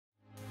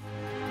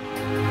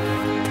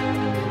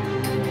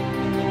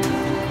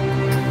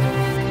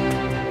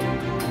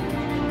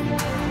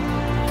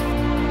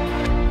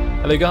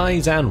Hello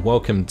guys, and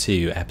welcome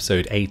to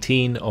episode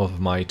 18 of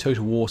my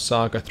Total War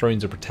Saga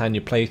Thrones of Britannia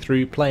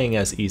playthrough, playing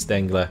as East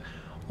Engle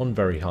on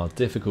very hard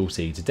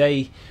difficulty.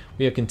 Today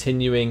we are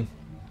continuing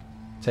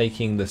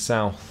taking the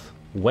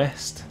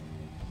southwest,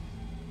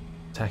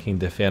 attacking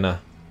Britannia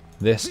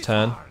this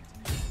turn.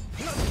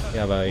 We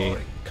have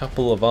a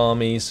couple of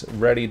armies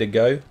ready to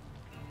go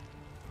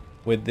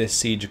with this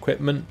siege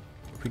equipment.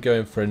 If we go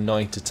in for a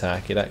night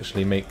attack, it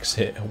actually makes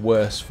it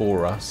worse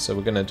for us, so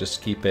we're going to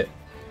just keep it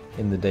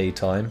in the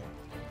daytime.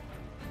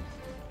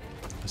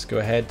 Let's go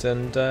ahead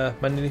and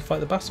manually fight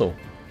the battle.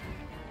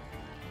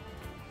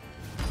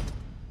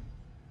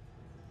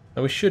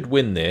 Now we should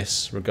win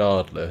this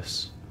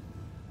regardless.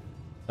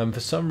 And for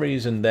some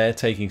reason they're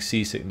taking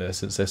seasickness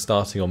since they're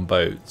starting on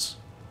boats.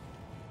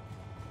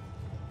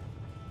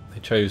 They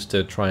chose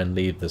to try and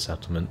leave the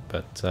settlement,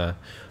 but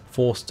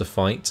forced to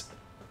fight.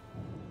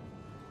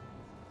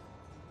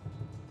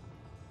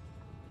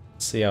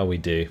 Let's see how we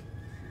do.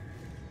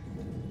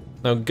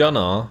 Now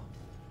Gunnar,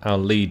 our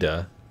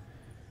leader,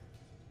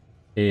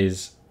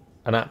 is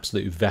an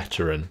absolute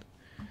veteran.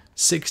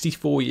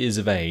 64 years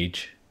of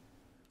age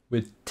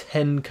with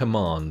 10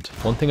 command.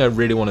 One thing I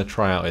really want to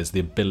try out is the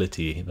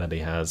ability that he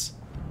has.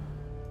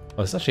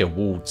 Oh, it's actually a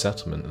walled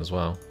settlement as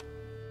well.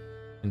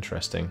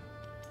 Interesting.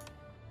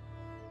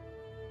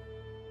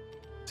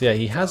 So yeah,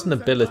 he has an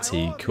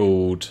ability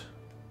called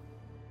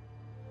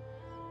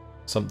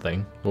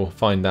something. We'll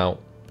find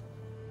out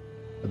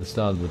at the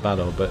start of the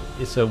battle, but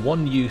it's a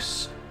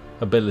one-use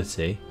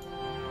ability.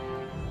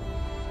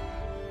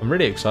 I'm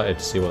really excited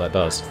to see what that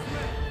does.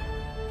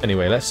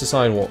 Anyway, let's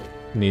decide what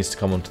needs to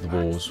come onto the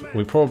walls.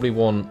 We probably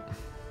want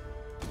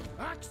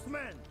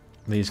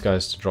these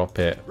guys to drop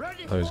it,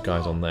 those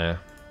guys on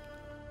there.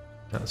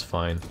 That's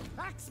fine.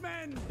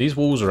 These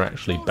walls are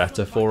actually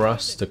better for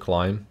us to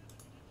climb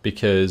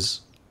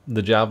because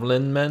the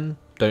javelin men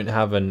don't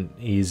have an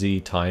easy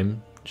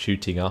time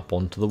shooting up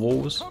onto the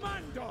walls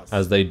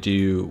as they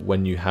do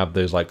when you have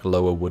those like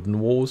lower wooden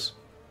walls.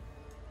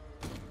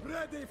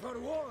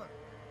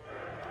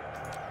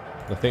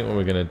 I think what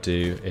we're going to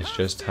do is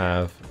just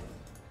have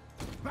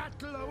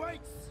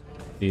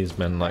these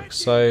men like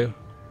so.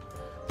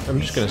 I'm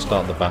just going to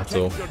start the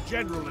battle.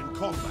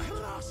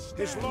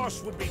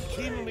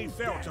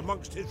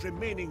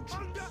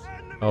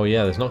 Oh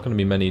yeah, there's not going to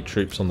be many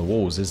troops on the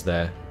walls, is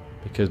there?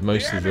 Because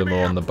most of them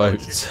are on the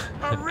boats.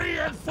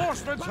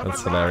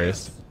 That's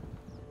hilarious.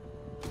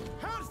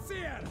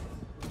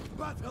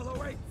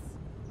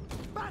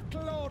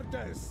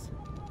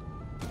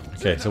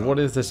 Okay, so what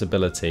is this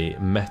ability?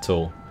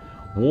 Metal.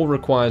 War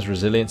requires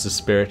resilience of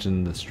spirit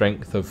and the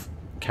strength of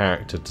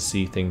character to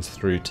see things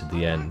through to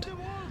the end.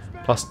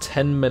 Plus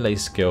 10 melee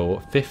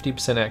skill,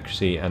 50%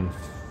 accuracy and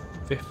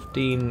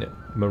 15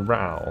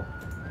 morale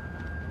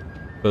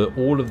for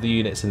all of the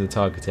units in the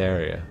target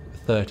area.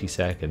 30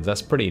 seconds.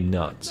 That's pretty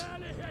nuts.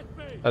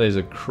 That is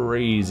a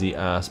crazy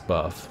ass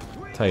buff.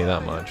 I'll tell you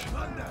that much.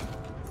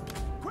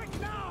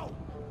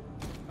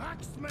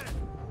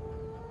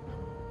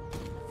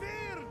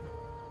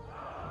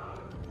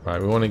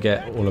 Right, we want to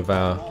get all of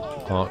our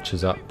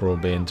archers up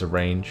broadly into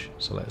range,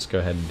 so let's go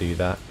ahead and do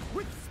that.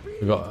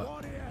 We've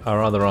got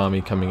our other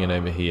army coming in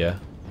over here.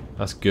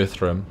 That's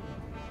Guthrum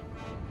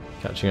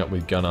catching up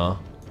with Gunnar.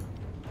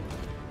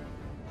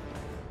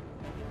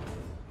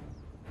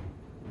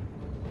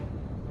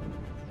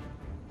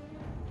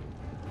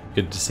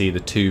 Good to see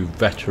the two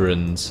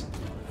veterans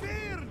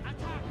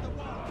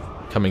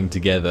coming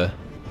together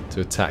to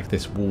attack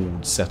this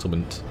walled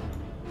settlement.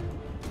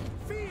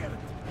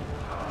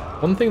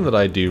 One thing that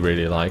I do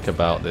really like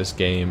about this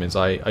game is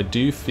I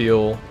do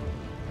feel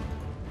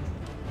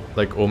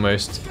like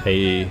almost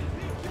a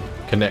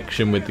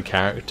connection with the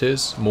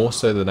characters, more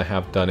so than I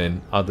have done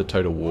in other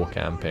Total War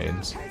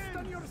campaigns.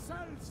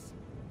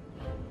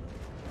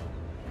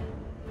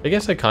 I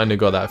guess I kind of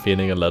got that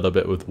feeling a little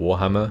bit with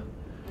Warhammer,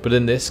 but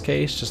in this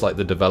case, just like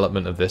the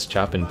development of this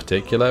chap in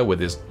particular, with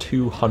his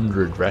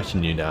 200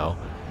 retinue now,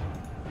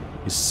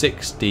 he's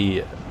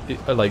 60,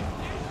 like,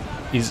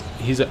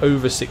 he's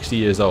over 60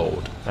 years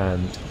old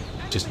and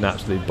just an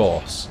absolute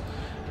boss.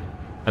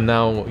 And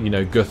now, you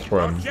know,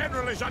 Guthrum,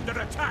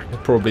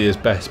 probably his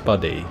best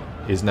buddy,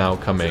 is now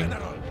coming to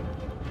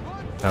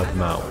help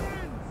him out.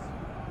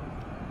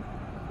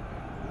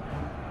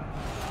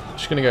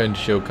 Just going to go into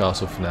Shield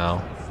Castle for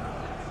now.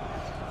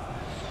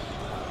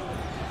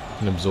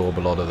 And absorb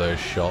a lot of those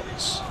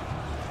shots.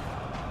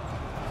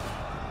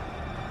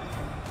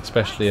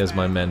 Especially as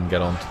my men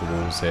get onto the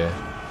walls here.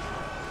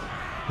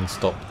 And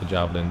stop the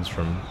javelins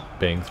from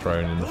being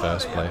thrown in the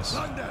first place.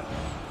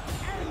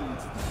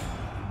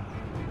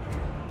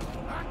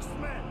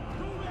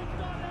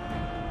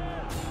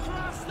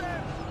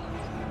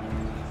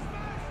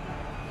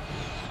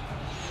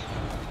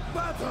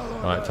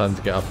 Right, time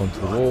to get up onto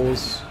the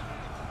walls.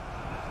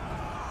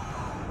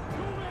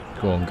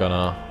 Go on,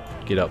 Gunnar,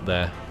 get up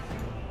there.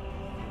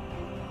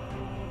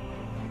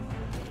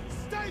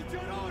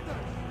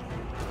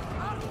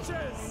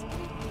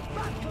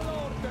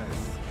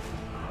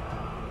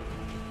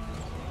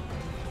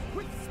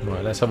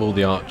 Right, let's have all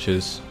the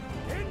archers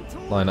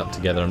line up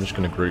together. I'm just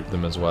going to group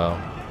them as well.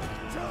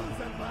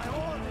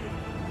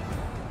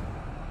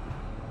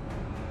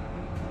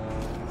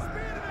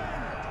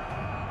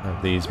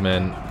 Have these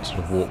men sort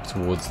of walk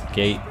towards the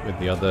gate with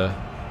the other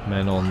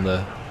men on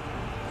the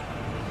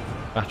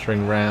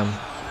battering ram.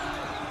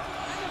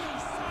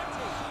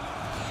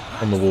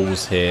 On the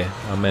walls here,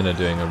 our men are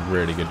doing a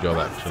really good job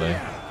actually.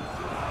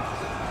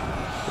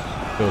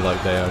 I feel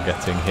like they are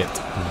getting hit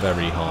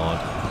very hard.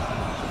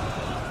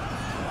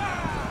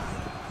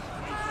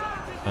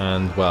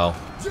 And well,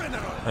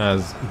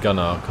 as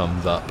Gunnar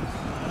comes up,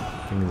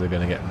 things are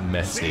going to get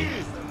messy.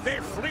 They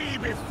flee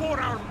before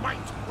our might.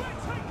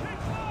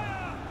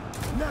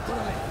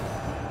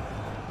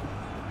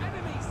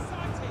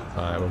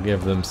 Alright, we'll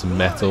give them some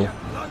metal.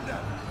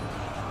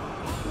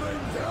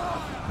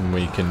 And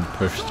we can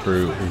push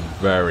through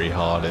very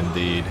hard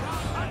indeed.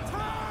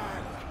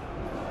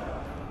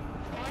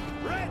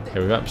 Okay,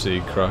 we've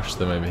absolutely crushed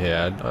them over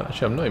here.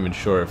 Actually, I'm not even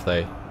sure if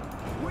they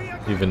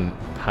even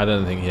had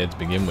anything here to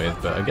begin with,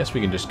 but I guess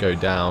we can just go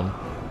down.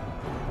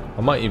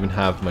 I might even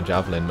have my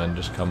javelin men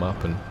just come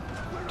up and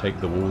take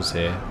the walls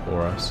here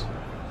for us.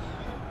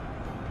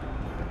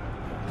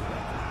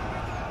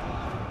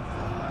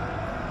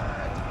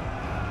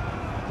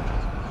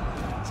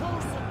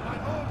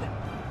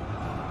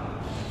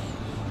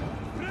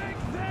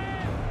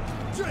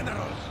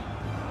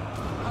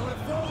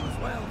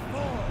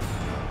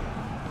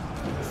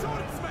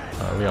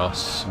 We are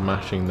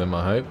smashing them,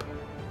 I hope.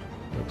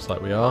 Looks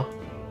like we are.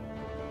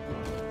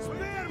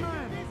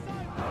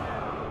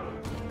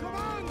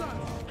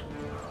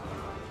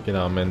 Get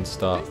our men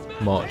start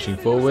marching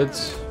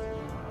forwards.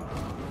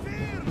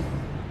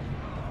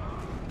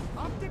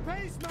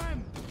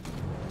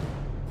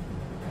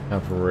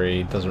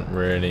 Cavalry doesn't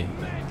really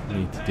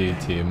need to do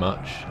too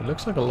much. It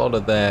looks like a lot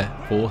of their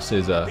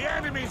forces are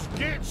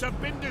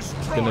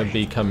going to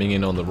be coming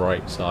in on the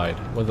right side.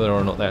 Whether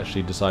or not they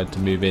actually decide to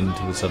move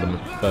into the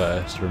settlement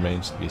first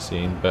remains to be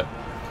seen, but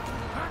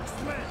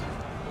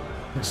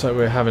looks like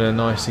we're having a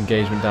nice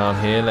engagement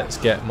down here. Let's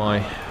get my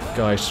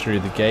guys through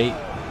the gate.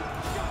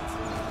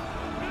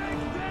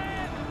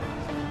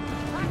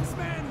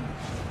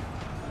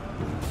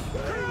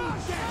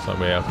 Looks like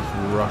we are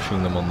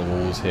crushing them on the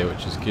walls here,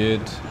 which is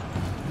good.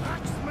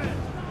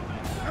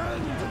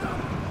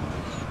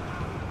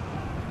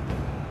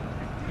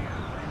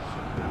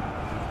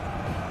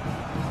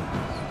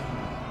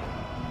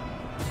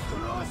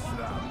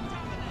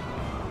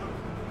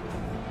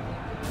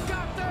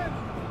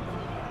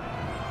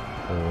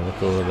 Oh, look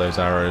at all of those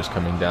arrows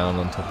coming down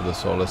on top of the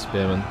solar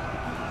spearmen.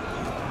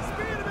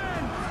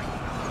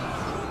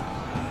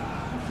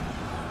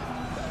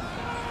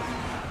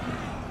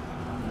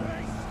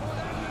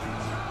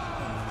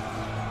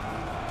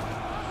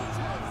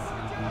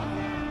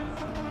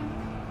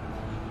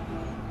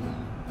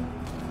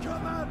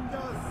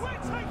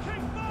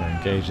 They're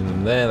engaging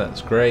them there,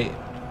 that's great.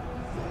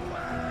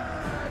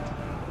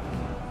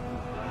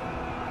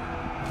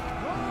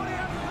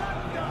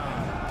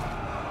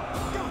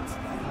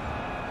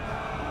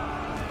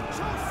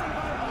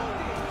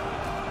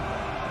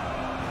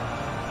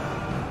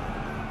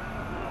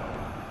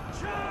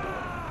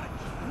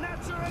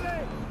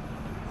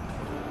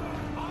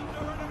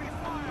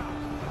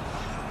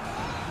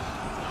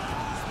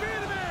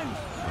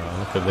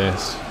 Look at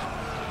this.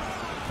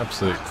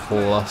 Absolute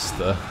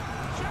cluster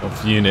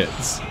of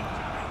units.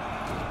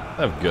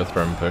 Have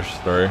Guthrum push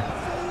through.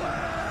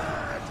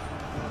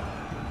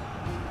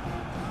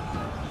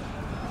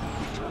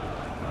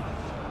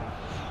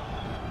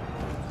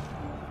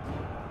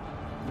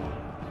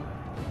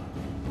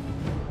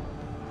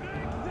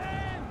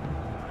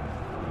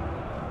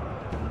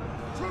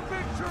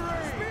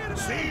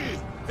 See,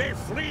 they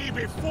flee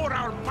before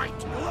our might.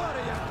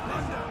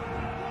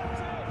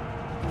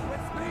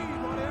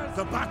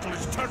 The battle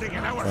is turning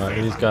in our Right,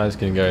 favor. these guys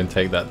can go and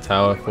take that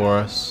tower for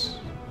us.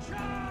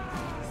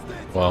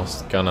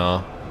 Whilst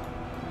Gunnar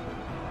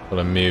got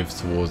to move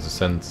towards the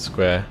centre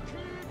square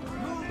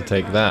to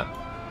take that.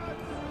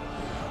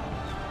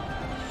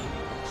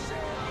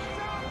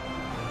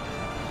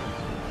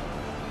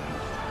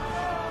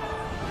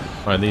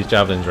 Right, these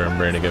javelins are in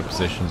really good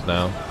positions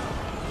now.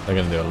 They're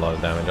going to do a lot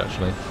of damage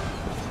actually.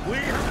 We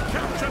have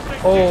captured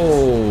the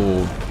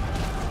Oh,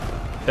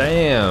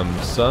 damn,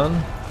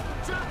 son.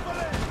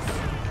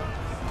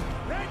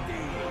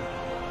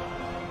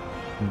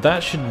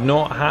 That should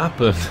not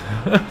happen.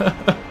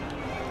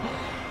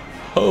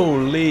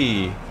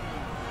 Holy.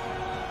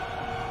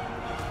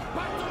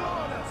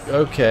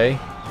 Okay.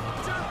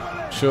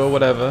 Sure,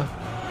 whatever.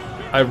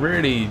 I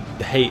really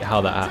hate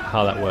how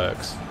that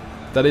works.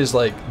 That is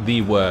like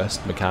the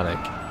worst mechanic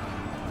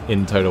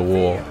in Total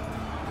War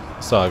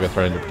Saga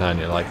Thrones of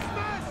Britannia. Like,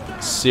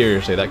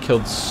 seriously, that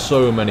killed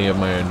so many of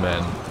my own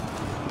men.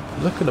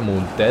 Look at them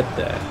all dead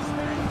there.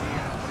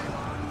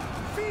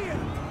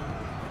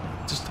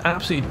 Just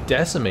absolutely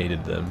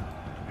decimated them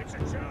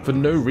for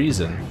no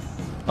reason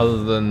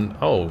other than,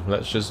 oh,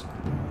 let's just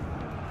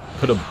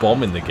put a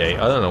bomb in the gate.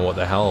 I don't know what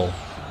the hell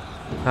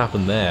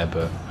happened there,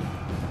 but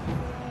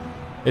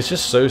it's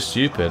just so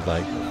stupid.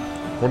 Like,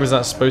 What is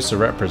that supposed to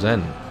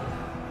represent?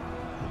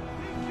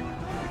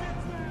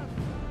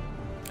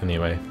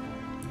 Anyway,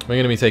 we're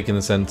going to be taking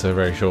the centre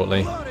very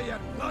shortly.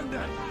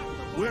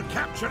 We're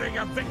capturing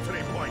a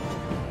victory point.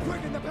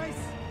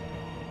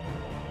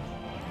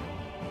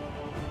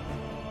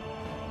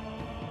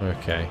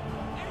 Okay.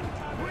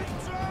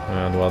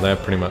 And well, they're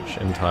pretty much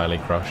entirely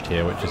crushed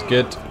here, which is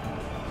good.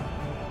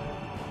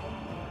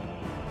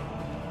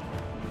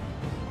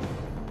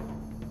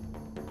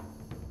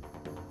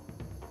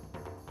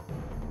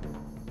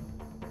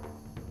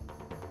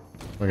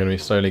 We're going to be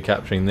slowly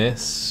capturing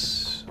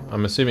this.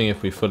 I'm assuming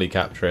if we fully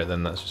capture it,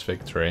 then that's just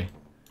victory.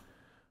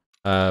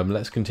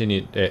 Let's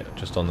continue it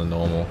just on the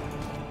normal.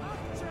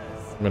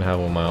 I'm going to have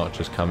all my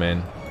archers come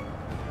in.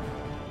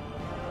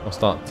 I'll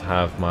start to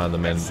have my other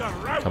men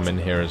come in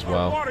here as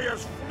well.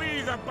 Warriors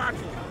flee the battle.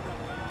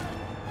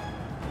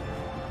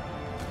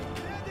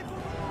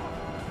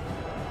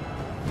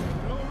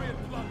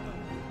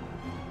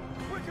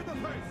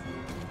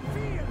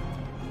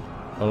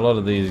 A lot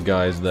of these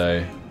guys,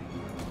 though,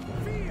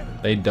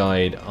 they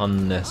died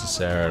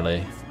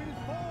unnecessarily.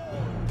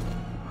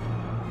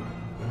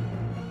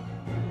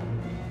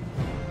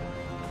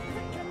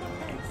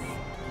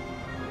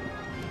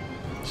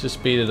 Let's just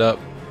speed it up.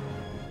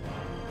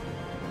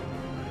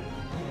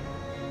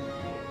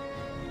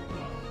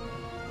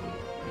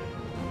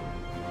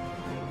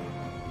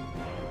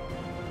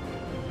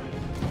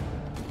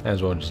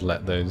 As well just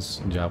let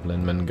those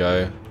javelin men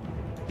go.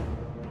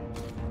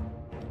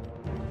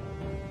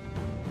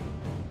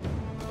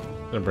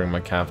 Gonna bring my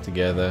cav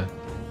together.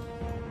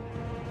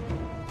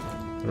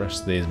 The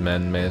rest of these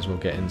men may as well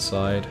get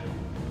inside.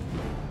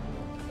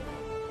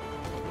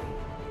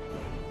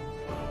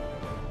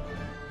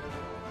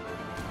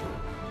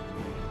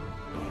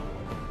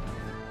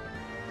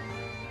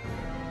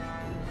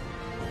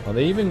 Are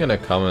they even gonna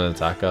come and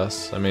attack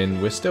us? I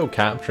mean, we're still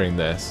capturing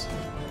this.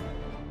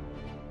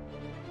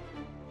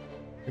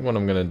 I think what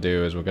I'm going to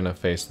do is we're going to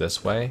face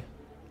this way.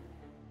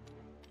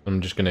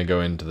 I'm just going to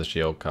go into the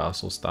shield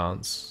castle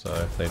stance, so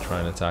if they try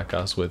and attack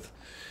us with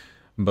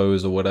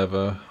bows or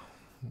whatever,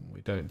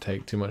 we don't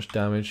take too much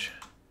damage.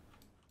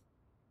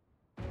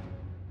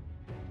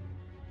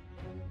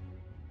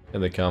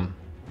 Here they come.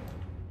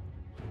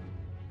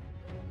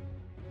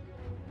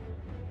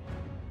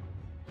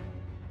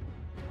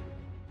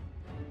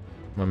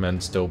 My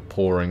men still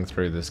pouring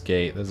through this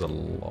gate. There's a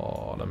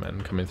lot of men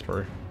coming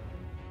through.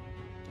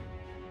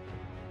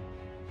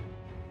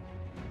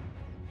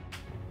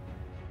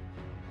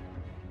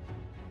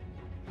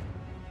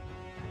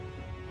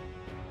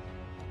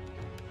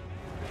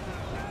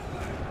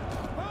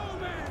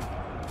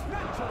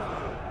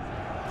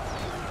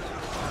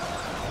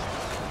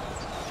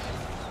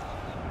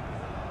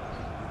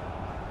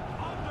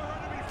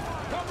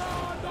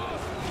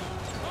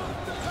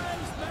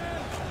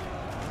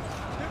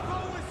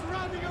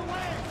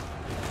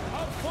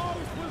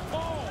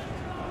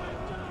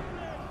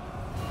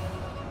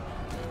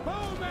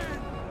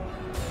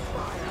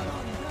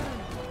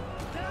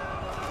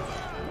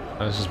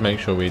 Let's just make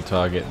sure we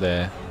target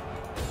their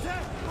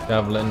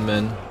javelin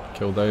men,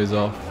 kill those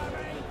off.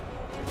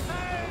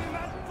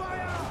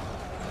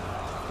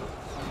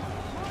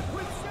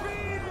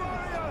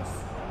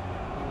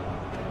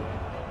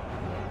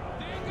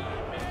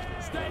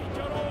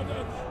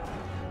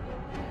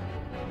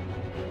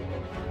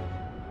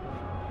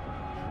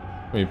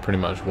 We pretty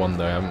much won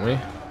though, haven't we?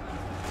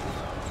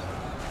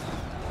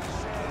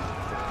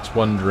 Just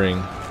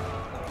wondering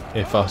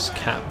if us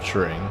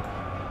capturing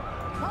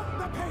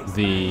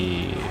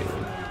the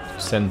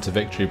center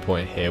victory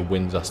point here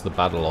wins us the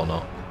battle or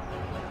not.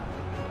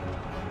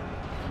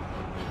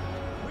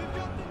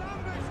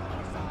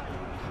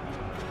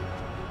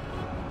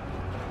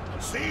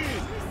 See,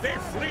 they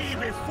flee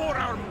before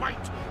our might.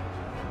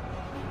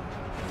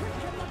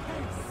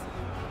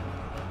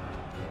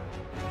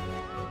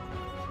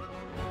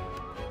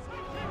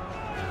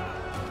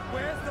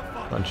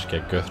 I'll just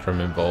get Guthrum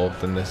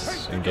involved in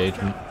this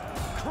engagement.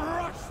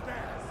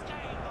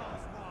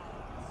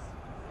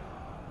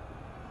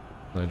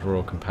 Those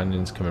royal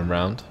companions coming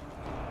round.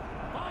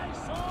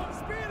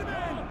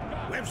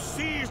 We've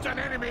seized an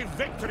enemy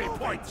victory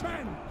point.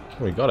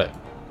 Oh, we got it.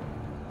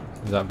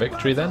 Is that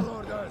victory then?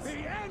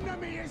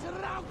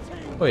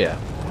 Oh yeah.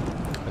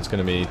 It's going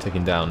to be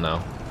ticking down now.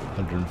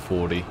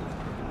 140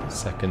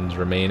 seconds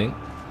remaining.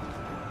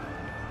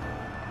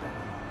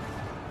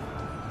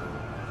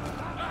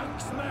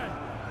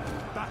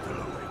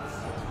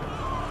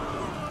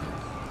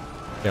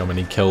 See how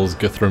many kills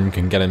Guthrum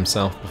can get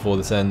himself before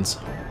this ends.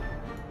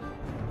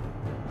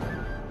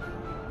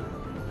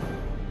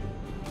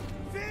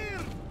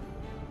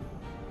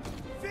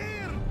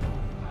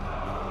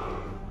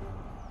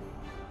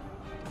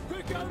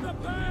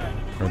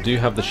 I do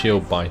have the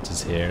shield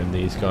biters here, and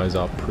these guys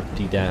are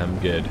pretty damn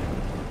good.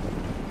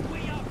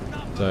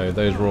 So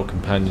those raw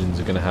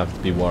companions are going to have to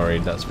be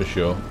worried, that's for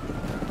sure.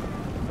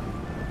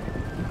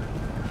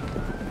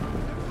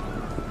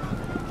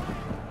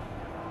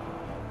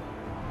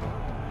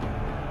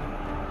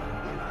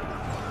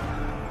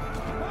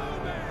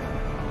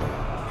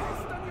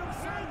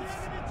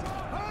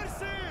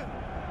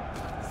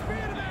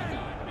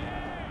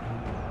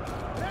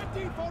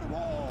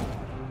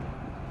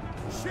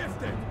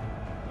 Shifted.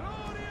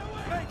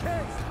 Make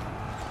haste.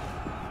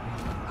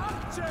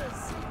 Archers.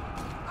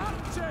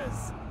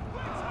 Archers.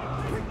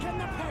 Quicken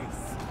the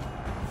pace.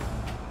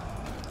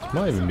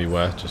 Might even be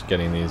worth just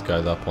getting these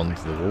guys up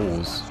onto the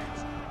walls.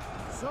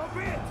 So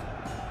be it.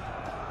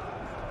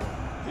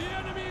 The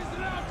enemy is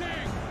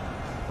routing.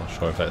 Not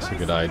sure if that's a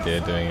good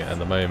idea doing it at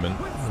the moment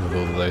with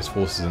all of those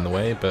forces in the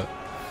way, but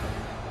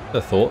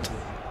the thought.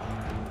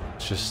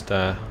 Let's just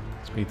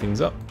speed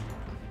things up.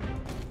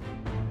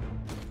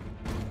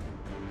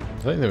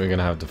 I don't think we're going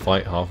to have to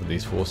fight half of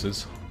these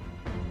forces.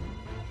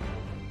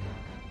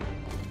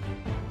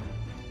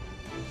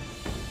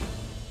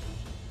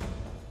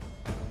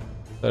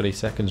 "30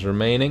 seconds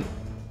remaining."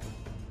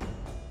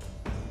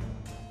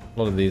 A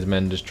lot of these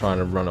men just trying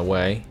to run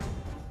away.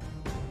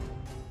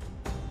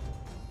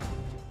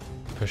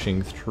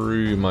 Pushing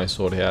through my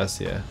sword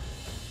here.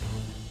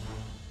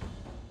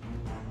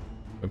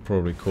 We're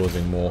probably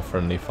causing more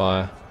friendly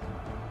fire,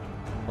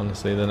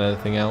 honestly, than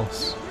anything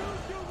else.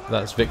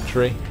 That's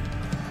victory.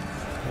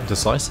 A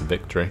decisive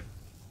victory.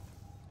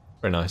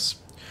 Very nice.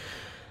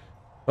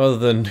 Other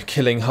than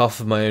killing half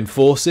of my own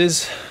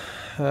forces,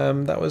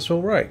 that was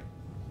alright.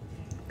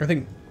 I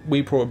think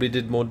we probably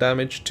did more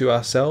damage to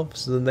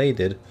ourselves than they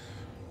did.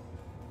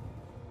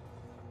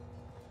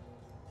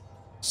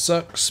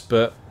 Sucks,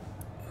 but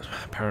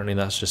apparently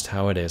that's just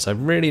how it is. I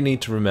really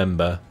need to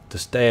remember to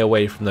stay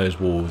away from those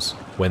walls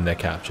when they're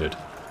captured.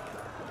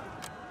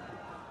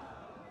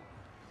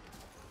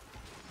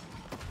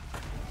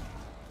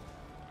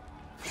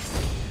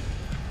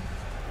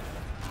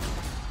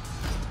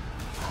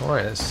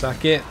 Alright, let's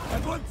sack it.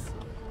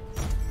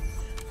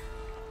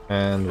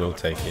 And we'll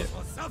take it.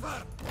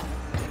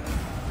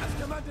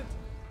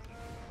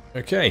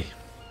 Okay.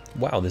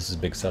 Wow, this is a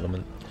big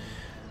settlement.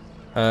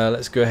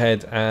 Let's go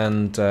ahead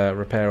and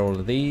repair all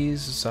of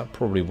these. That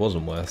probably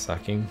wasn't worth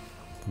sacking.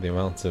 The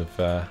amount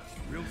of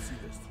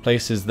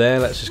places there.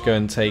 Let's just go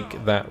and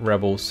take that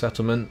rebel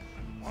settlement.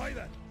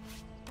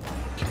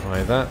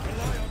 Try that.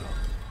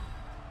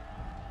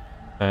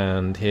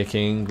 And here,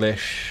 King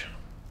English.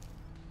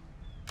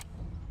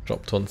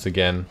 Drop taunts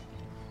again.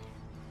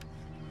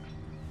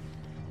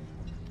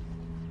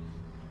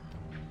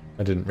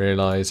 I didn't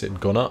realise it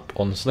had gone up,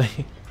 honestly.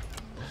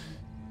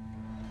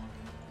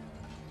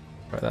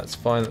 Right, that's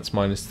fine, that's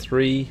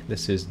 -3.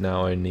 This is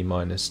now only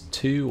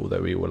 -2,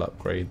 although we will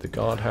upgrade the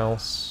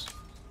guardhouse.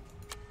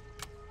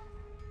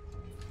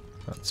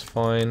 That's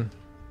fine.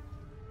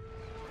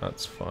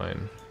 That's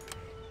fine.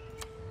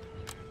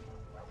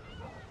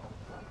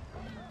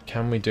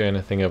 Can we do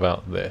anything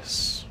about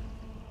this?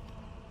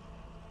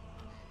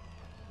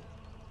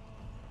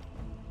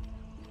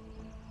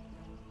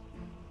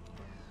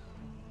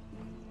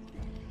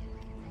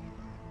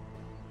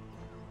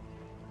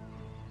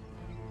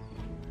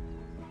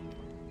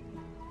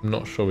 I'm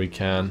not sure we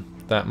can.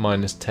 That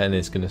 -10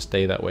 is going to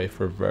stay that way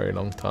for a very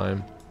long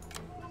time.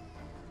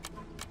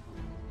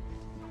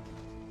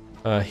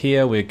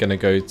 Here we're going to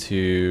go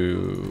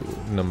to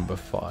number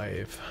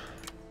 5.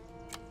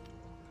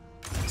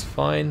 It's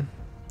fine.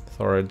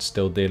 Thorod's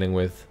still dealing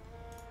with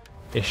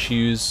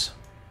issues.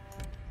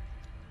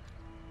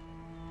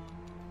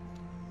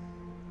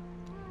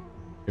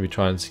 Maybe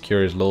try and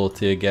secure his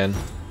loyalty again.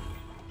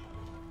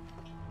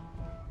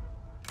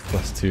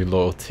 +2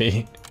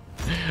 loyalty.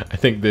 I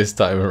think this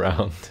time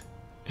around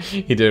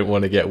he didn't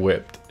want to get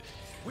whipped.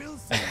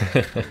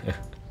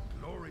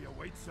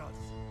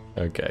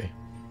 Okay.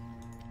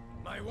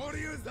 My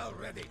warriors are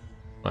ready.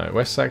 Right,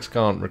 West Sax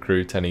can't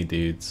recruit any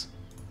dudes.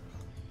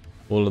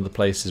 All of the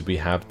places we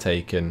have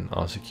taken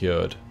are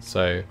secured,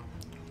 so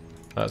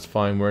that's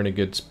fine. We're in a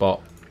good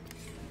spot.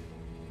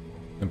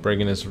 The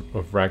Brigands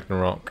of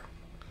Ragnarok,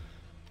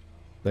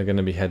 they're going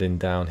to be heading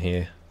down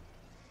here.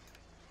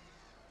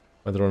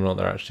 Whether or not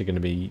they're actually going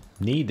to be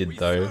needed,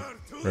 though,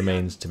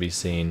 remains to be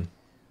seen.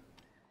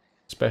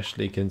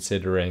 Especially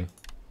considering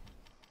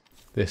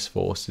this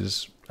force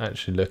is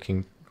actually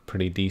looking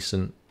pretty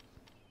decent.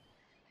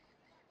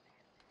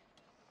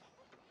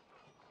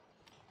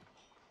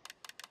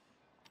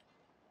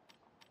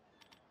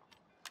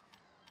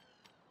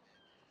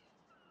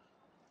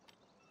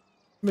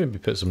 Maybe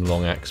put some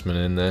long axemen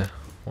in there.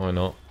 Why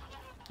not?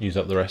 Use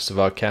up the rest of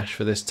our cash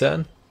for this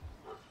turn.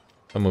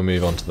 And we'll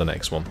move on to the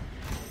next one.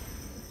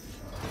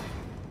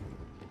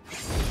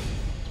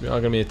 We are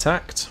going to be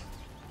attacked.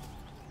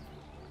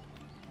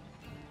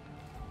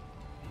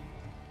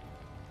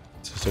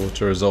 Just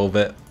auto resolve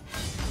it.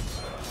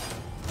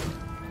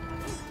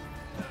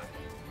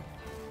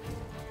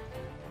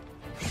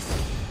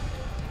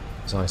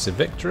 Decisive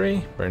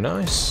victory, very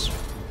nice.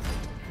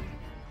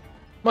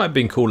 Might have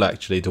been cool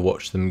actually to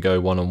watch them go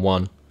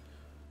one-on-one.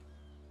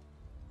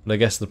 But I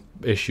guess the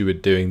issue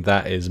with doing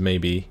that is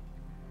maybe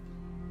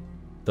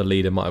the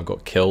leader might have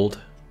got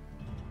killed.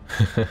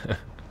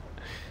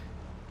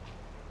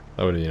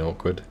 That would have been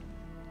awkward.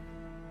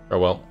 Oh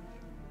well.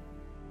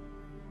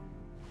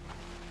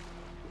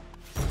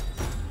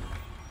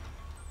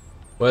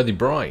 Worthy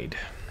bride.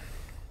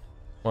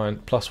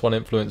 +1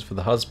 influence for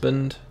the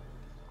husband.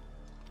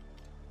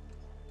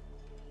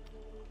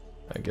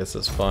 I guess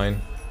that's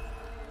fine.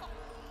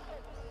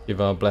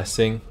 Give our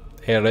blessing.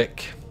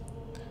 Eric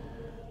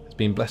has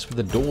been blessed with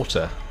a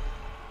daughter.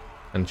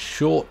 And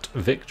Short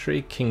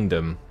Victory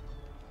Kingdom.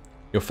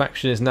 Your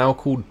faction is now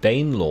called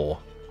Danelaw.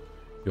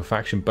 Your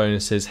faction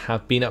bonuses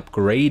have been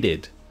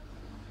upgraded.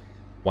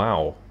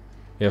 Wow.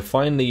 We have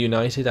finally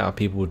united our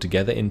people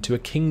together into a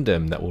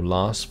kingdom that will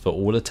last for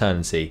all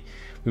eternity.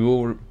 We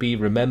will be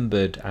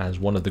remembered as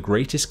one of the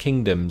greatest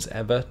kingdoms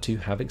ever to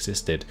have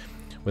existed,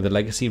 with a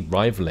legacy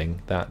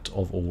rivaling that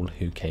of all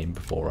who came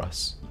before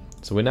us.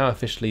 So we're now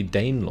officially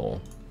Danelaw.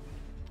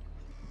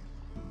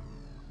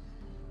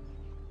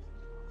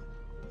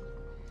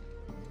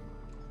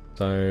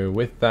 So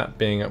with that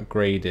being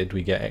upgraded,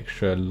 we get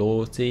extra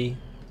loyalty.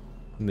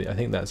 I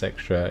think that's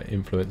extra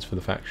influence for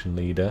the faction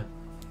leader.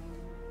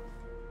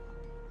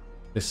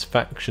 This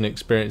faction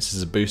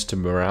experiences a boost to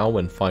morale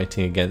when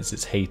fighting against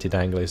its hated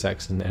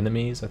Anglo-Saxon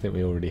enemies. I think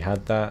we already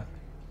had that.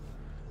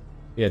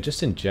 Yeah,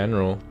 just in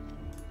general,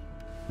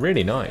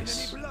 really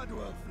nice.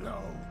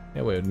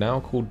 Yeah, we're now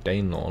called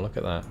Danelaw. Look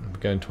at that.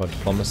 We're going to our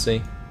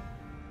diplomacy.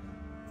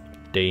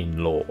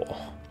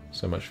 Danelaw.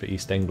 So much for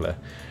East Engle.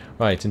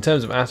 Right, in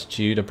terms of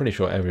attitude, I'm pretty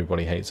sure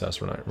everybody hates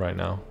us right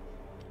now.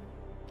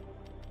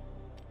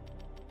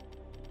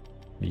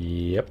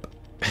 Yep.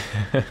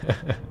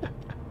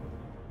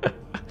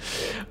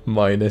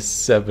 Minus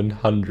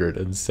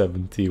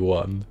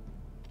 771.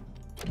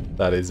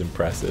 That is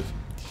impressive.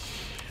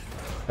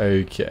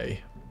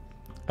 Okay.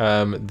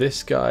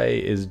 This guy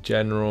is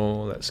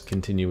general. Let's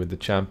continue with the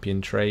champion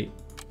trait.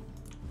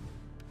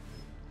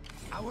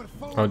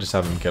 I'll just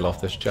have him kill off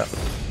this chap.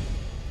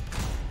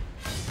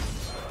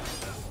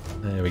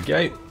 There we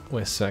go.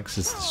 Wessex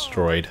is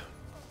destroyed.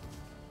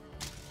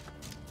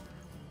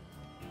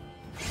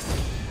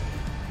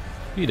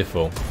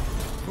 Beautiful.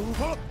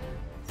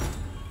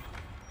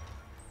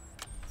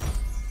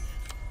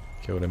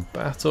 Killed in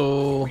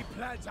battle.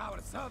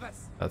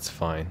 That's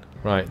fine.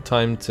 Right,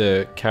 time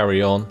to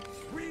carry on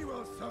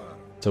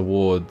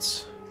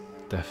towards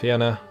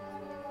Britannia.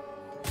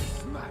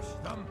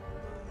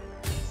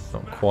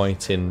 Not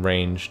quite in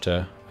range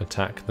to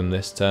attack them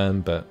this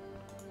turn, but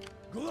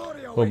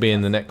we'll be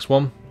in the next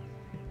one.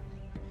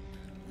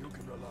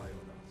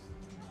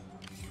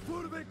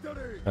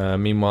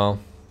 Meanwhile,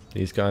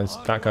 these guys,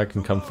 that guy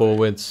can come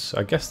forwards.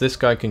 I guess this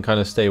guy can kind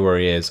of stay where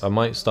he is. I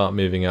might start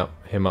moving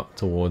him up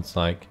towards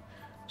like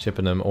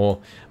Chippenham, or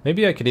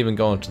maybe I could even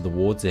go onto the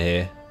water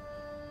here.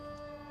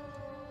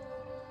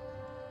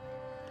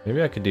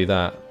 Maybe I could do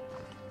that.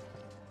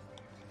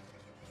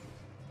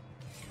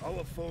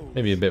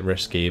 Maybe a bit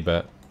risky,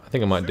 but I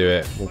think I might do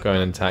it. We'll go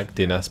and attack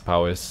Dinas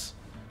Powers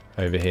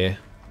over here.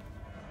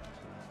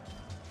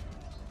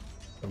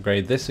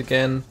 Upgrade this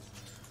again.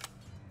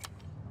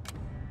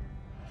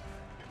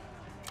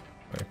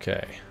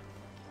 Okay.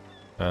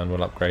 And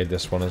we'll upgrade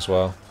this one as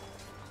well.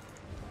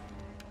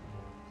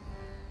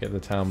 Get the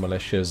town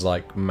militias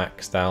like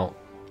maxed out.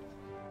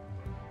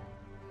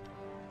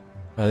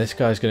 This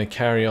guy's going to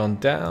carry on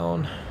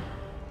down.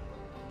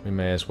 We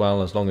may as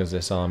well, as long as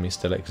this army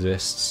still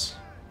exists.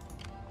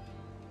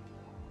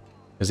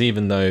 Because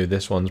even though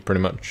this one's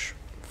pretty much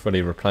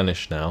fully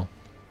replenished now,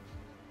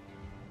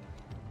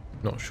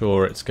 not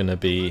sure it's going to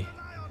be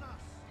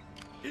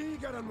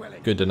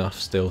good enough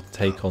still to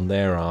take on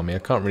their army. I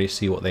can't really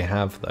see what they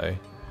have though.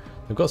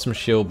 They've got some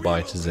shield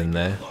biters in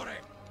there.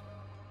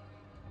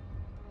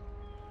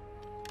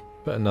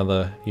 Put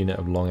another unit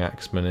of long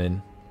axemen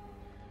in.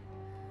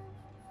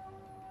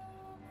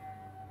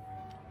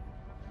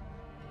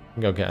 I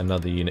think I'll get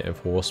another unit of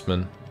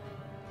horsemen.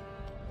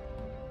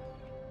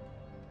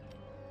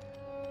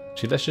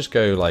 Actually, let's just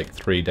go like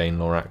 3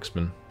 Danelaw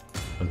axemen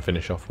and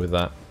finish off with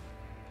that.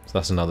 So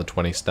that's another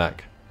 20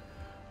 stack.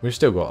 We've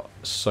still got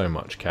so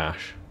much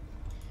cash.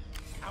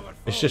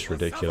 It's just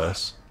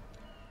ridiculous.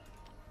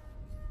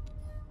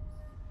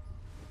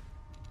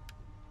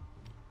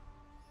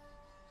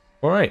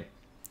 Alright.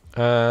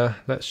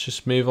 Let's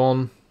just move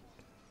on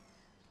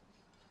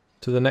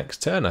to the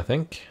next turn, I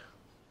think.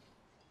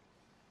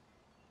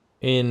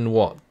 In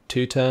what,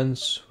 2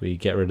 turns, we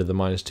get rid of the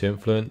 -2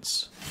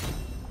 influence.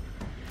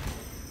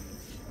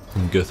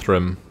 And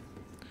Guthrum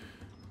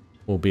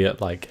will be at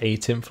like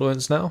 8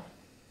 influence now.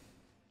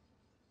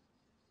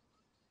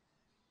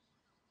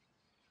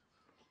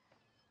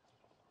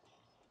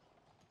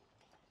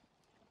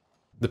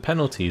 The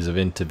penalties of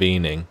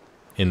intervening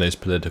in those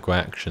political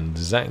actions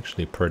is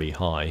actually pretty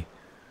high.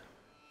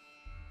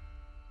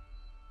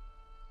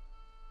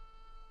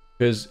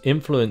 Because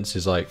influence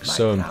is like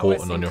so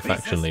important on your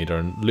faction leader,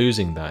 and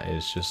losing that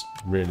is just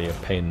really a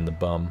pain in the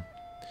bum.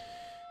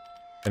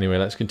 Anyway,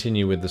 let's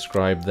continue with the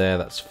scribe there,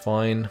 that's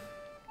fine.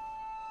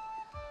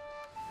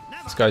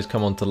 This guy's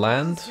come onto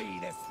land.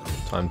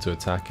 Time to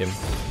attack him.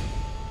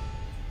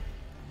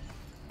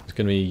 It's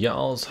going to be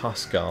Jarls,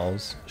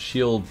 Huskarls,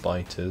 Shield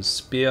Biters,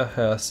 Spear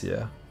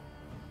Hersia.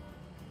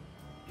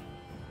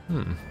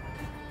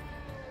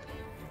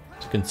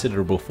 It's a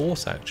considerable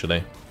force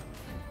actually.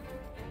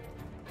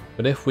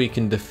 But if we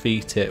can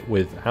defeat it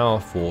with our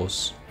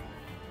force,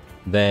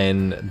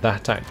 then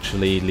that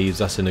actually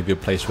leaves us in a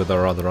good place with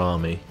our other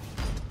army.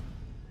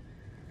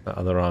 That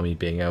other army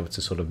being able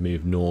to sort of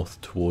move north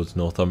towards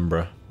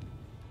Northumbria.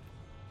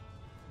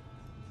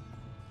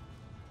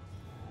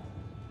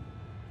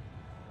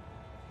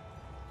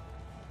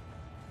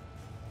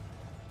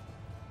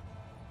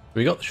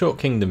 We got the short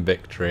kingdom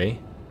victory.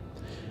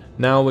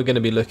 Now we're going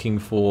to be looking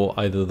for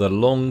either the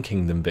long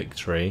kingdom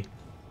victory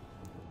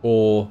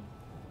or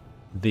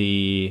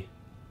the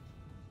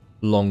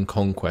long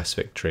conquest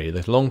victory.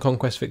 The long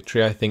conquest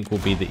victory I think will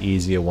be the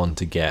easier one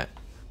to get,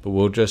 but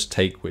we'll just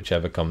take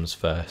whichever comes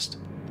first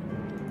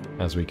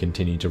as we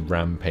continue to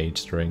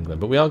rampage through England.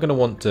 But we are going to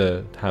want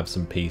to have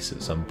some peace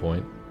at some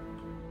point.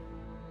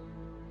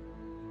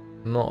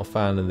 I'm not a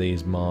fan of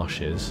these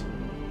marshes.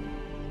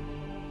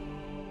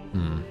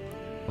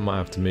 I might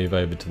have to move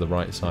over to the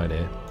right side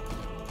here.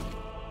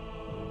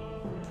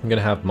 I'm going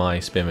to have my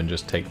spearmen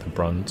just take the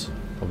brunt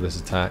of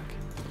this attack.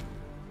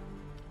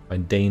 My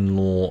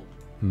Danelaw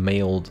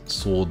mailed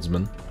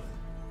swordsman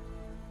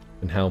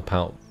can help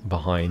out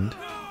behind.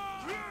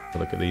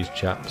 Look at these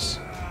chaps.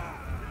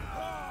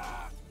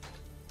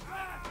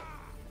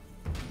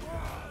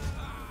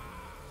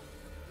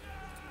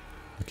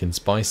 Looking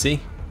spicy.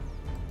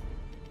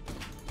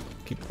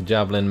 Keep the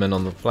javelin men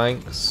on the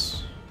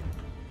flanks.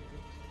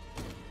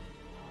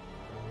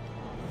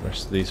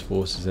 Rest of these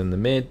forces in the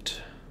mid.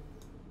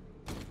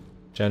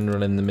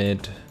 General in the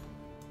mid.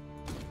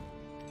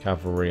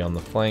 Cavalry on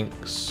the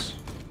flanks.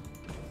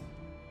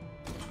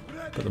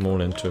 Put them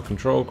all into a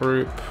control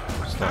group.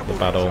 Start the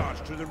battle.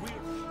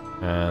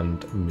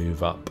 And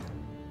move up.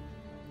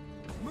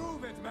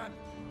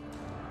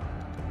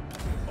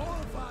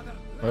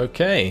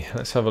 Okay,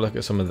 let's have a look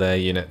at some of their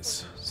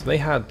units. So they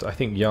had, I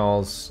think,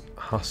 Jarl's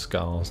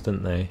Huskars,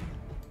 didn't they?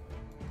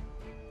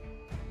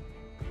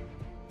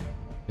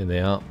 Here they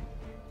are.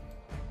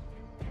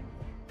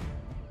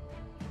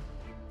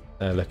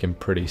 They're looking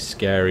pretty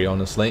scary,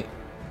 honestly.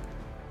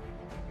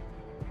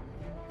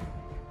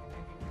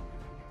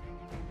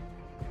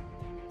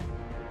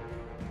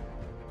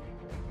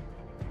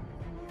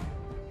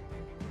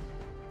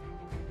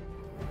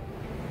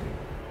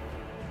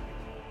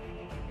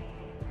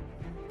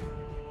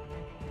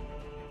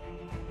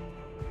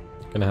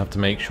 Gonna have to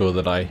make sure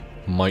that I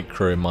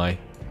micro my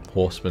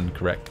horsemen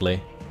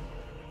correctly.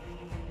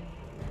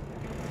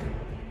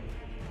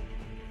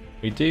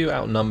 We do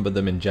outnumber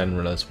them in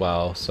general as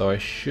well, so I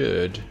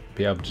should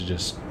be able to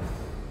just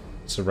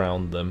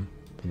surround them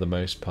for the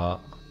most part.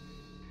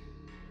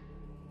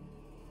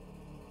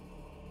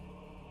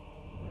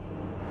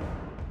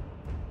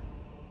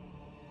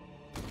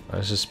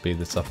 Let's just speed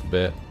this up a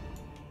bit.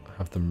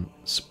 Have them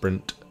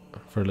sprint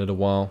for a little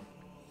while.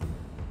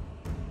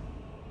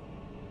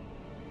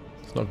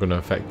 It's not going to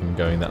affect them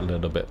going that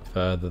little bit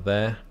further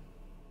there.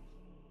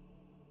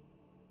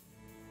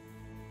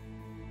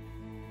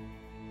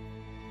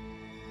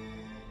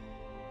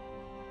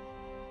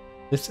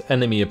 This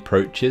enemy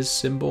approaches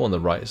symbol on the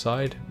right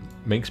side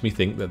makes me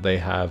think that they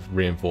have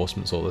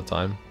reinforcements all the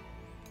time.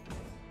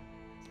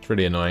 It's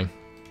really annoying.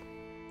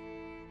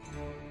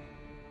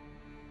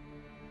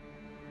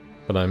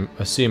 But I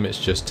assume it's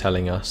just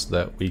telling us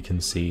that we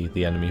can see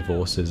the enemy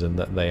forces and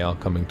that they are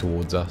coming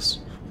towards us,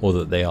 or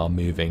that they are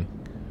moving.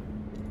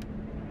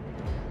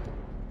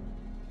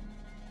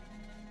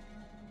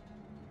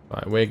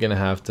 Right, we're going to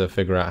have to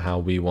figure out how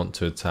we want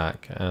to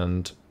attack,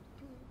 and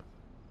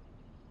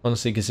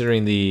honestly,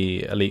 considering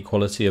the elite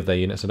quality of their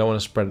units, I don't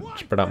want to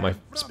spread out my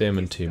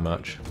spearmen too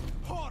much.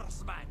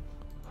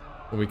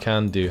 What we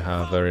can do,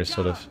 however, is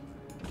sort of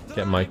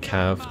get my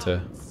cav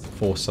to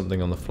force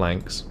something on the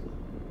flanks.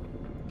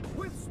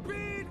 With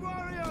speed,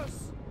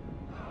 warriors!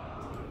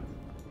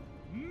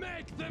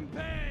 Make them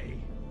pay!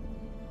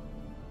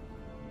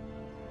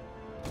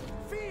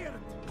 Feared!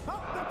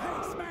 Up the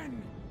pace,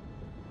 men!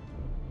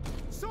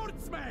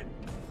 Swordsmen!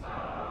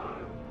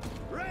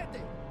 Ready!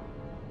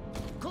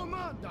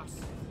 Command us!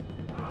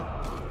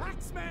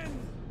 Axemen!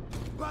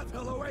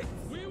 Battle awaits!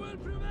 We will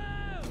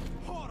prevail!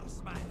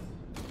 Horsemen!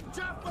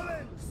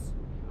 Javelins!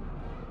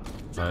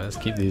 Right, let's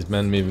keep these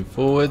men moving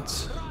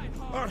forwards.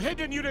 Our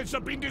hidden units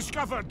have been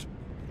discovered!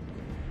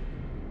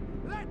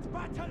 Let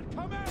battle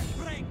commence!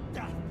 Bring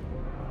death!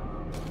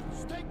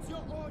 State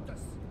your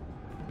orders!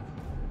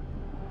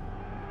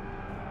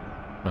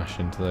 Smash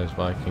into those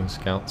Viking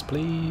scouts,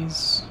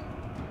 please.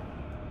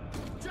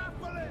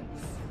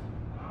 Javelins!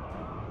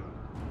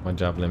 My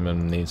javelin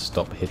men need to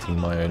stop hitting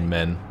my own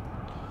men.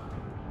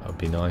 That would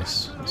be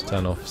nice. Let's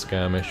turn off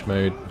skirmish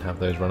mode and have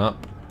those run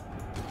up.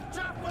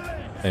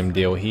 Same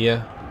deal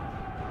here.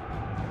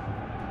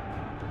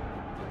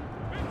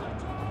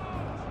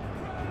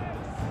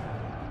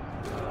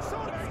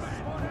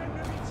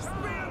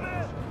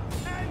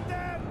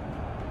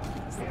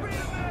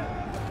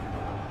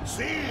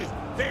 See,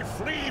 they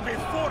flee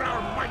before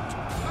our might.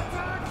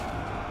 Attack!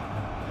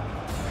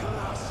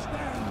 Crush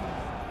them!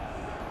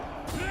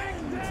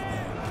 Bring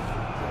them!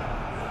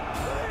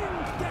 Bring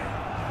them!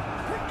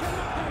 Quicken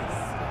the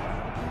pace!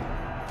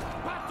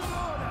 Battle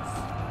orders!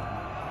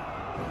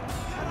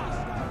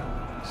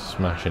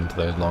 smash into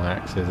those long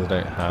axes. I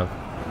don't have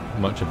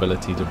much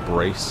ability to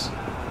brace.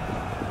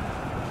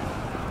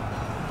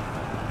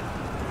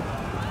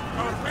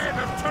 Our men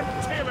have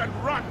turned tail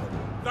and run!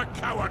 The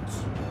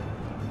cowards!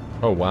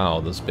 Oh wow,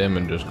 the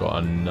spearman just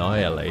got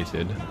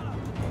annihilated.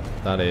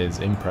 That is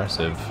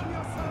impressive.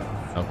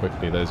 How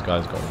quickly those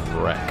guys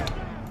got wrecked.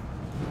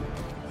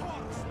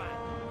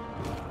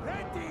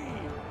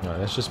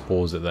 Alright, let's just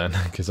pause it then,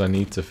 because I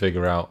need to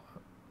figure out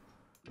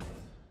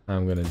how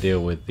I'm going to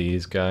deal with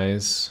these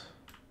guys.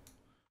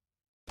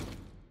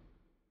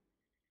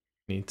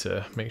 Need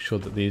to make sure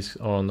that these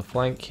are on the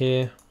flank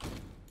here.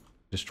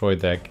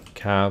 Destroyed their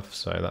cav,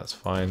 so that's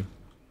fine.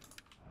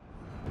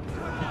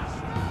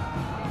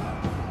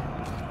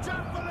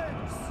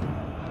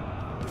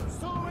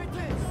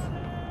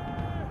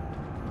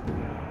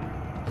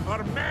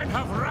 Our men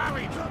have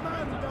rallied!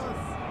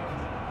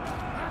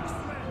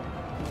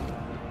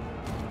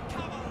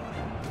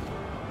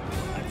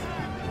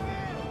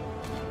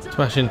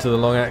 Smash into the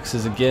long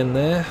axes again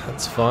there,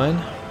 that's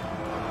fine.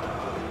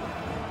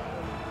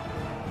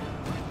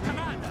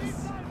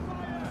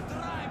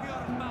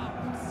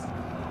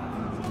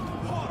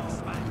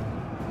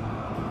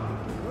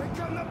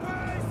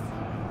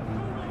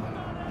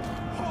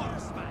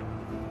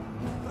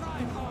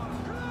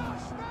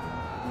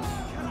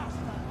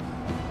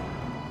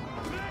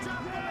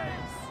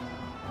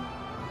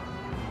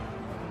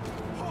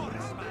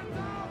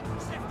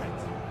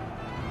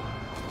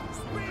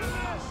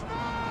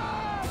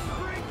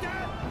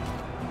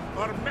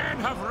 Our men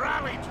have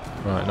rallied!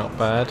 Right, not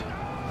bad.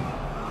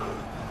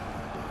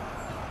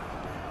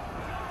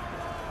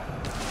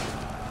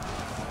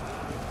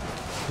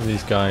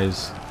 These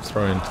guys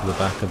throw into the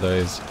back of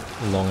those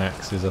long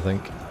axes, I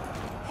think.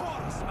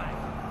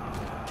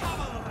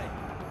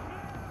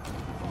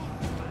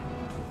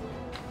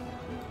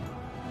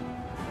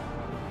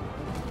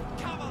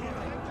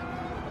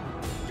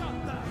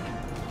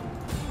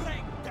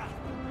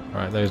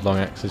 Right, those long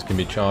axes can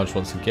be charged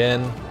once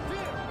again.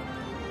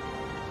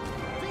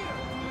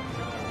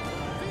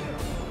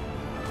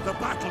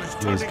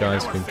 These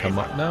guys can come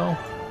up now.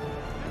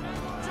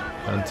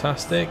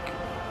 Fantastic.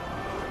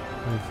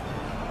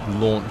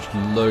 We've launched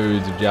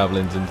loads of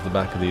javelins into the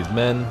back of these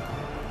men.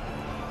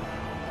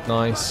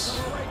 Nice.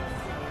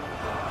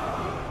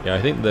 Yeah,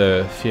 I think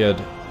the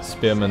feared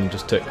spearmen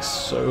just took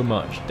so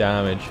much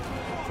damage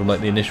from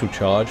like the initial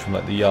charge from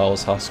like the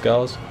Jarl's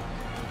Huskars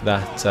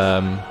that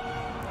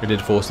it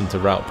did force them to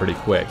rout pretty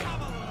quick.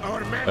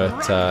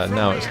 But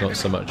now it's not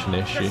so much an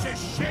issue.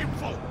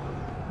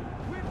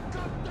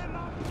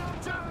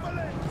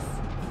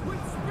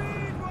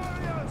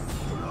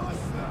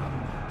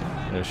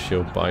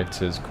 Shield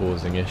biters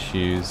causing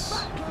issues.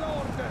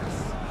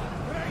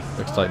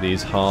 Looks like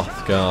these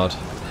Hearthguard,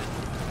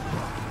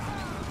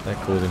 they're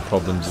causing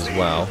problems as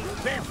well.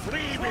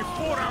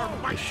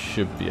 We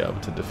should be able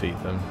to defeat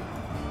them.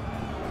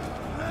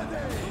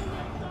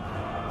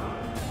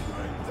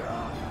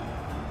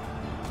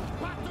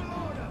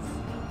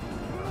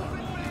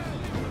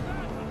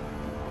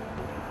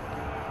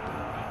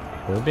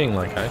 We're being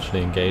like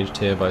actually engaged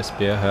here by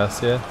Spear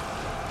Hersia.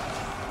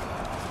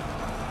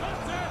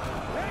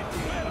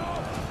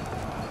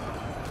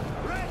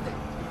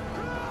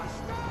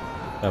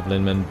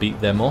 Javelin men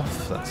beat them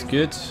off, that's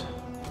good.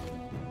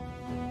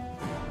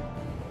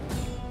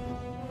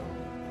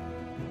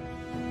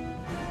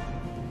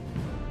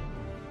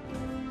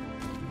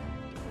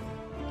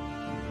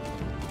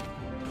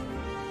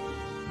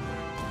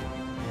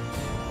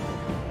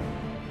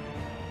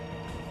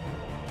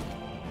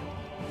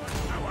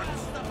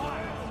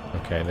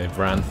 Okay, they've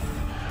ran.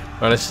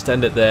 Right, let's just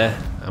end it there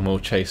and we'll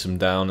chase them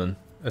down and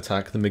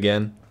attack them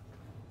again.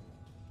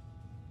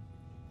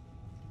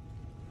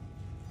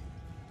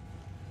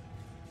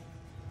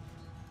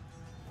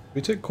 We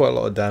took quite a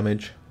lot of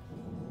damage,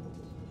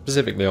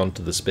 specifically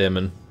onto the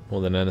spearmen more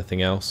than anything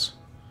else.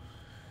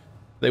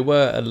 They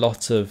were a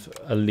lot of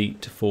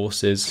elite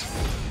forces.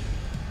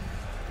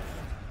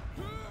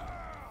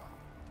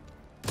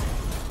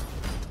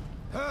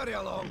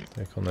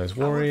 Click on those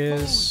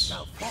warriors,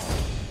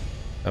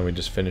 and we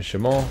just finish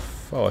them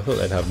off. Oh, I thought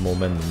they'd have more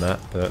men than that,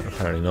 but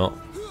apparently not.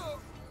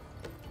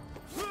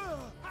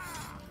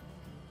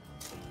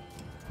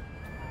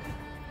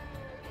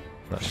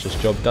 That's just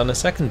job done a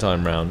second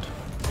time round.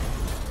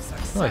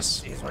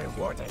 Nice.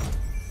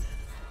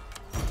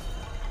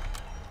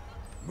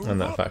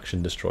 And that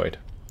faction destroyed.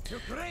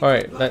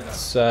 Alright,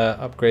 let's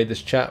upgrade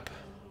this chap.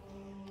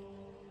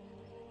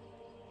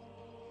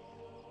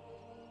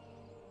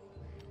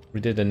 We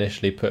did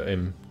initially put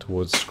him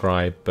towards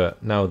Scribe,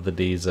 but now that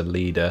he's a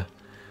leader,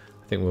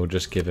 I think we'll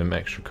just give him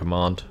extra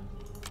command.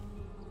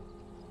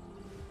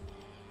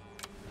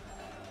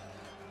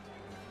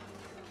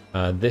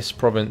 This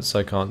province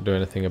I can't do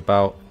anything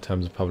about in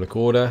terms of public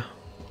order.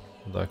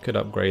 Although I could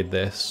upgrade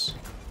this,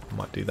 I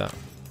might do that.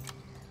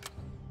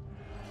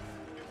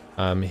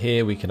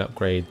 Here we can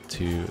upgrade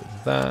to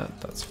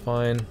that, that's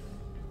fine.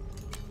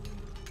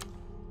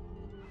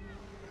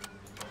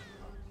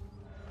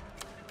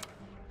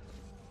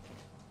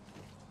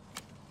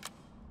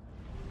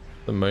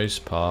 For the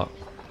most part,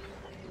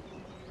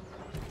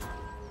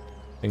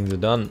 Things are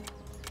done.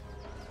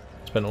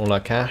 Spent all our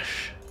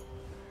cash.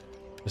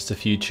 Just a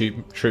few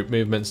troop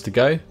movements to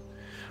go.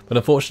 But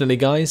unfortunately,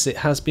 guys, it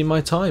has been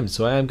my time,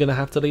 so I am going to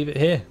have to leave it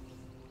here.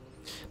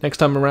 Next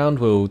time around,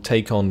 we'll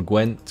take on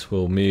Gwent.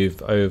 We'll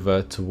move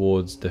over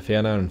towards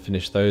Britannia and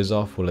finish those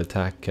off. We'll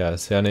attack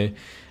Sianu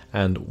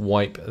and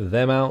wipe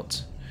them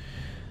out.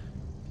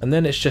 And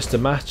then it's just a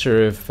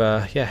matter of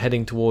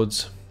heading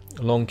towards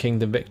Long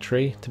Kingdom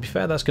victory. To be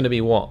fair, that's going to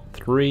be what,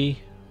 3?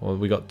 Well,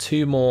 we got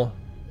 2 more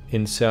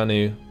in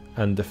Sianu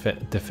and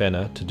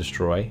Defena to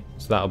destroy,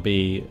 so that'll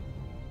be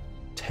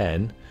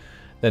 10.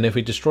 Then if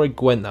we destroy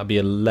Gwent, that'll be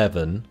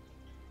 11,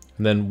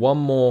 and then 1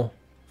 more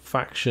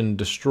faction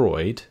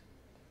destroyed,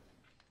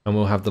 and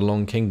we'll have the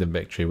Long Kingdom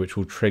victory, which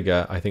will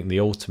trigger, I think, the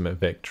ultimate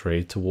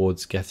victory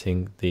towards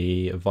getting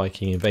the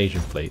Viking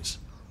invasion fleets.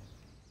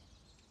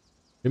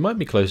 We might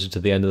be closer to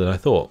the end than I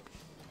thought.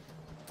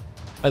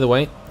 Either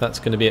way, that's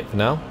going to be it for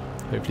now.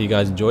 Hopefully you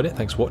guys enjoyed it.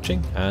 Thanks for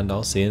watching, and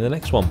I'll see you in the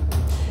next one.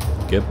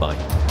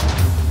 Goodbye.